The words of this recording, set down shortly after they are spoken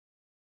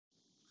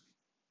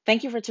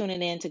Thank you for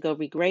tuning in to Go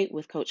Be Great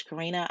with Coach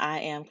Karina. I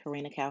am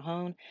Karina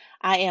Calhoun.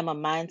 I am a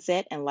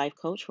mindset and life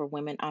coach for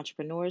women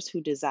entrepreneurs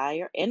who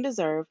desire and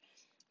deserve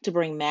to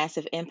bring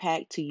massive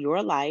impact to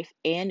your life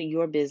and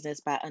your business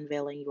by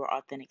unveiling your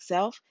authentic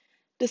self,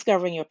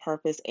 discovering your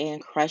purpose,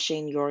 and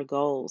crushing your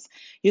goals.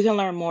 You can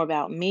learn more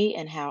about me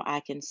and how I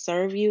can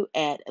serve you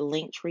at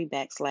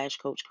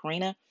linktree/Coach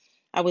Karina.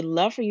 I would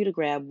love for you to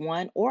grab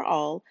one or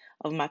all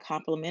of my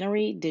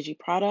complimentary Digi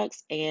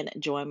products and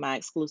join my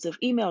exclusive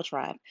email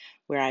tribe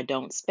where I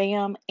don't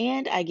spam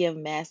and I give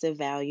massive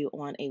value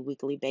on a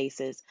weekly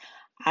basis.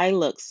 I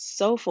look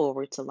so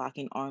forward to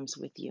locking arms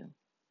with you.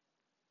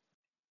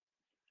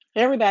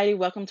 Hey everybody,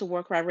 welcome to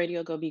War Cry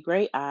Radio Go Be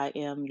Great. I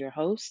am your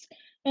host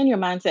and your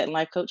mindset and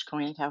life coach,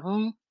 Corinne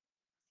Calhoun.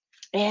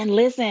 And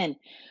listen,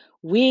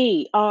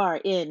 we are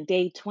in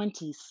day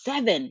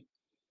 27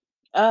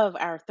 of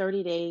our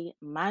 30-day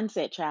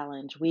mindset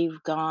challenge.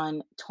 We've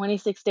gone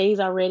 26 days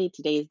already.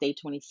 Today is day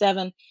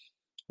 27.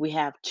 We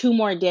have 2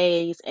 more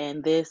days,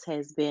 and this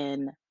has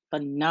been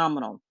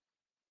phenomenal.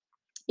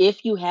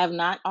 If you have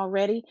not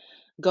already,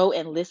 go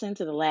and listen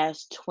to the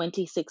last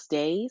 26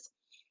 days.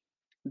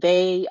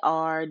 They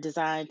are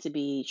designed to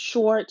be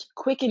short,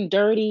 quick, and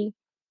dirty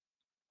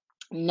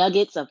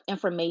nuggets of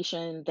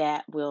information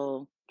that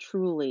will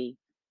truly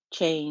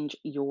change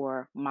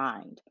your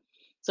mind.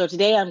 So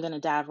today I'm going to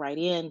dive right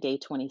in, day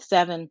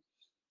 27.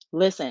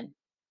 Listen,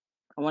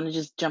 I want to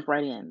just jump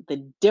right in.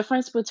 The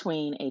difference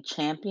between a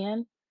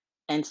champion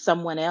and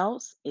someone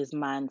else is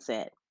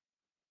mindset.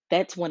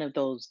 That's one of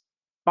those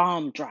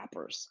bomb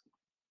droppers.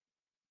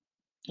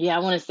 Yeah, I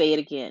want to say it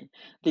again.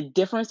 The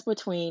difference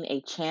between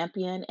a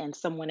champion and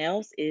someone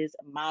else is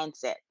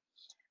mindset.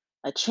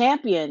 A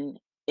champion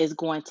is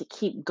going to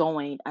keep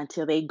going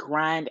until they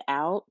grind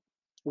out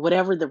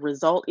whatever the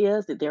result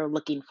is that they're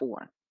looking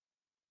for.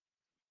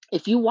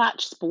 If you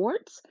watch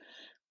sports,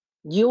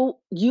 you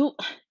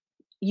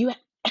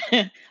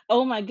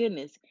oh my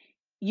goodness,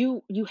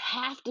 you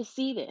have to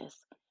see this.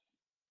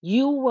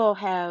 You will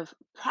have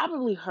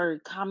probably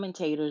heard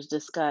commentators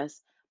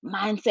discuss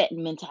mindset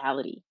and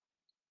mentality.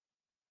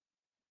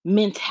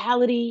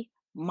 Mentality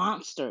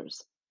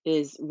monsters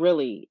is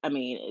really, I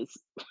mean, it's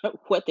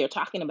what they're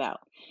talking about.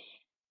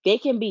 They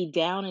can be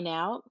down and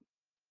out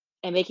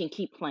and they can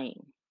keep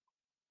playing.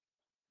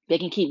 They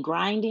can keep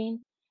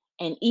grinding.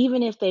 And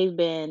even if they've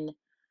been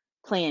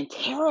playing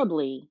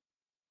terribly,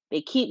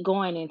 they keep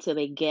going until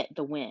they get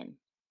the win.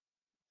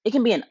 It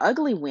can be an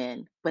ugly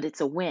win, but it's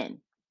a win.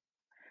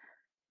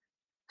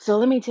 So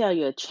let me tell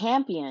you, a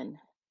champion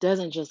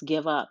doesn't just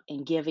give up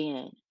and give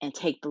in and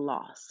take the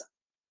loss.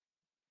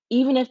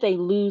 Even if they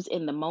lose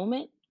in the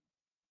moment,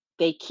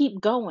 they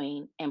keep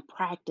going and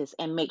practice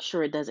and make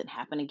sure it doesn't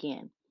happen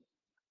again.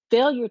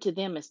 Failure to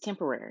them is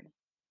temporary.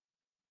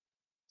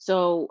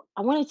 So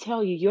I want to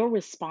tell you, your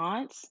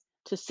response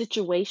to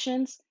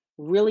situations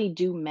really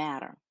do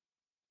matter.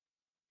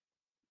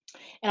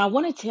 And I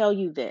want to tell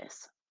you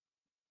this,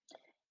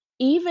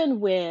 even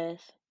with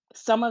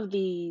some of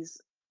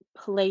these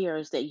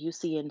players that you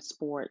see in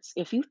sports,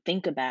 if you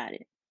think about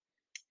it,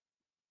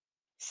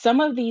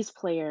 some of these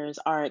players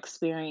are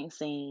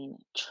experiencing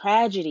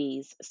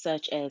tragedies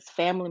such as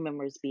family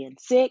members being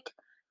sick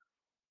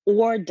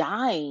or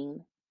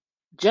dying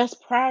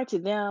just prior to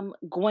them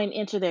going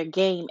into their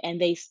game, and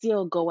they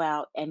still go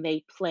out and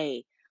they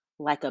play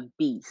like a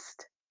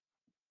beast.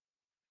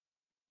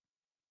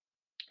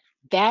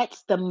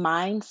 That's the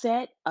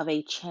mindset of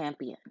a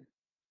champion.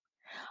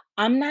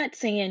 I'm not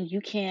saying you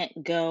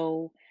can't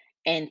go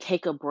and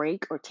take a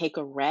break or take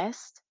a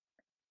rest,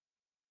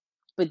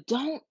 but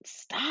don't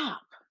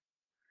stop.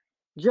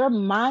 Your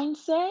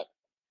mindset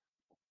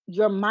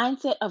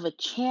of a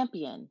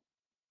champion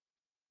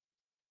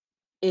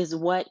is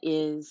what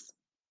is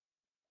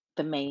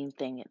the main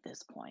thing at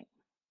this point.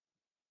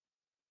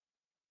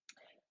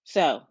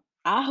 So,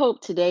 I hope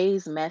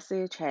today's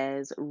message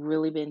has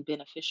really been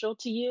beneficial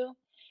to you.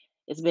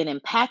 It's been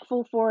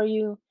impactful for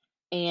you,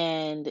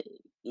 and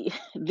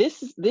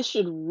this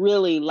should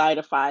really light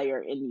a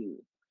fire in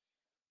you.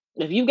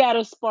 If you got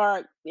a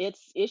spark, it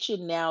should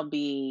now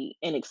be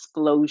an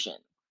explosion,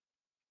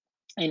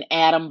 an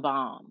atom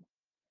bomb.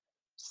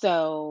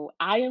 So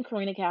I am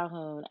Karina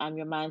Calhoun. I'm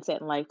your mindset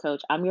and life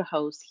coach. I'm your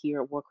host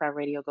here at Warcry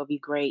Radio. Go Be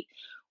Great.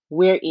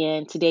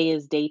 Today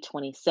is day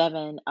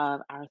 27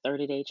 of our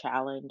 30-day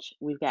challenge.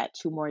 We've got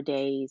 2 more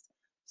days.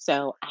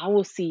 So I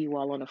will see you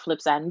all on the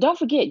flip side. And don't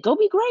forget, go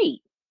be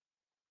great.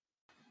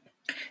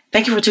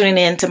 Thank you for tuning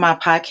in to my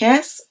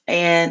podcast,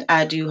 and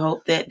I do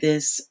hope that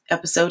this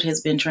episode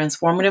has been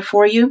transformative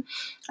for you.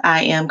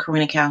 I am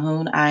Karina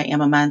Calhoun. I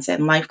am a mindset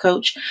and life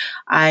coach.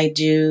 I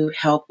do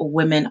help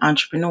women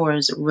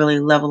entrepreneurs really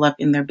level up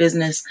in their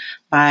business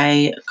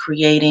by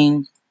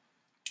creating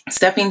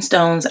stepping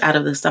stones out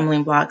of the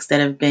stumbling blocks that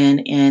have been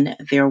in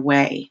their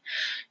way.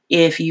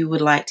 If you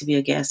would like to be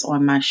a guest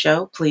on my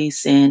show, please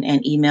send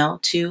an email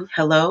to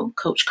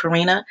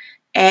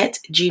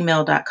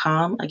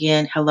hellocoachkarina@gmail.com.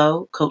 Again,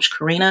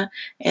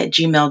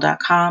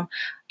 hellocoachkarina@gmail.com.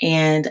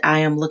 And I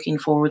am looking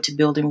forward to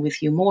building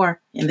with you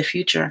more in the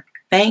future.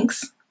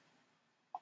 Thanks.